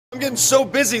getting so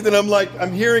busy that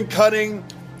I'm hearing cutting.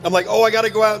 I'm like, oh, I got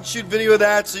to go out and shoot video of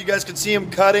that so you guys can see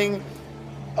him cutting.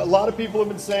 A lot of people have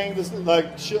been saying this,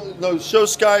 like, show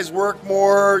Sky's work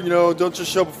more. You know, don't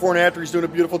just show before and after. He's doing a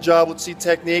beautiful job. Let's see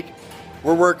technique.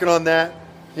 We're working on that.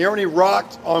 He already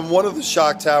rocked on one of the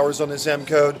shock towers on his M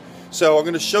code, so I'm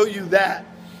going to show you that.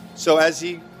 So it's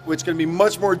going to be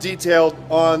much more detailed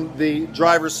on the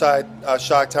driver's side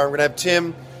shock tower. We're going to have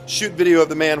Tim shoot video of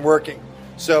the man working.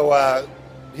 So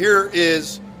here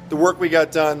is the work we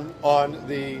got done on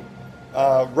the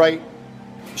right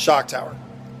shock tower.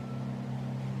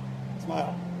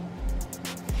 Smile.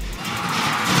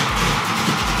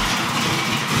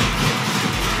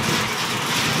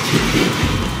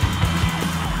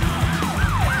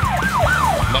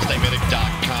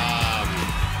 MustangMedic.com.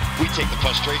 We take the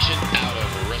frustration out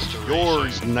of restoration.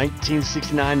 Jorg's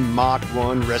 1969 Mach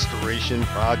 1 restoration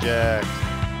project.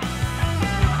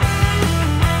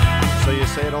 So you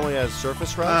say it only has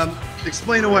surface rust?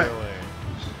 Explain away.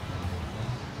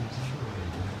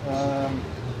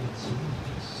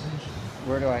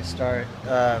 Where do I start?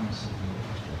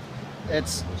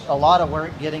 It's a lot of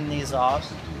work getting these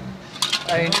off.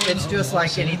 I mean, it's just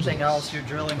like anything else. You're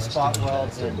drilling spot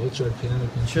welds and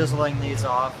chiseling these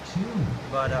off.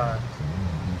 But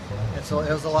it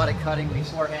was a lot of cutting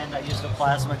beforehand. I used a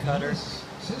plasma cutter.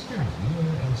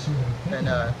 And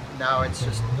now it's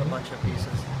just a bunch of pieces.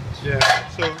 Yeah,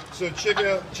 so check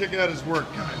out his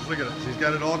work, guys. Look at this. He's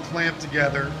got it all clamped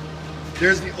together.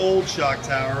 There's the old shock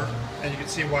tower, and you can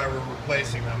see why we're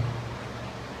replacing them.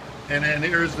 And then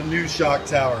here's the new shock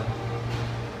tower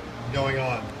going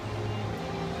on.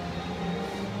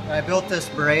 I built this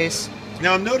brace.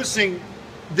 Now I'm noticing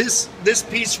this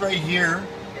piece right here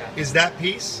is that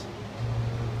piece.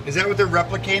 Is that what they're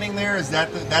replicating there? Is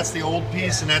that's the old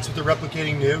piece and that's what they're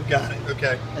replicating new? Got it.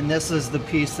 Okay. And this is the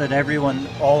piece that everyone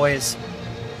always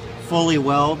fully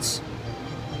welds.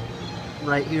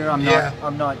 Right here, I'm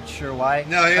not sure why.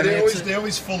 No, yeah, they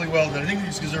always fully weld it. I think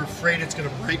it's because they're afraid it's going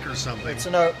to break or something.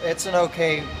 It's an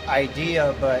okay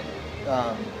idea, but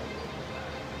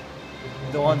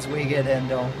the ones we get in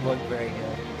don't look very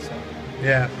good. So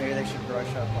yeah, maybe they should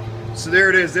brush up on it. So there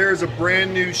it is. There is a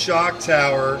brand new shock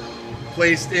tower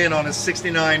placed in on a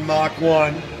 69 Mach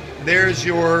 1. There's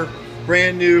your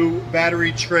brand new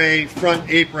battery tray front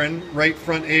apron, right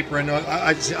front apron.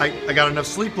 I got enough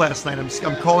sleep last night.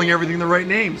 I'm calling everything the right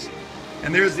names.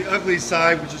 And there's the ugly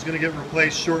side, which is going to get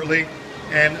replaced shortly.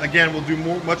 And again, we'll do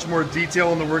much more detail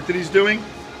on the work that he's doing.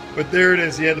 But there it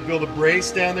is. He had to build a brace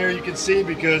down there, you can see,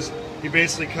 because he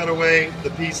basically cut away the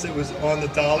piece that was on the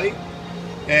dolly.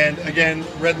 And again,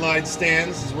 red line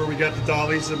stands is where we got the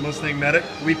dollies at MustangMedic.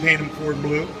 We paint them Ford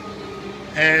blue.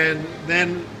 And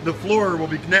then the floor will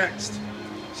be next.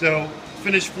 So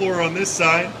finished floor on this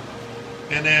side,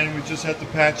 and then we just have to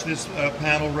patch this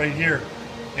panel right here.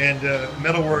 And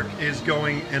metalwork is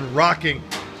going and rocking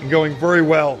and going very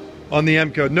well on the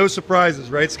M code. No surprises,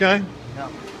 right, Sky?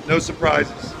 No. No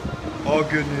surprises. All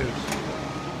good news.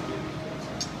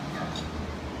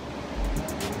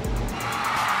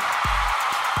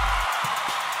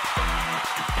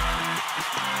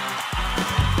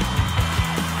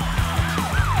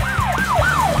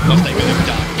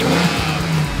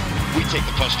 MustangMedic.com. We take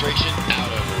the frustration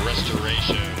out of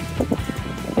restoration.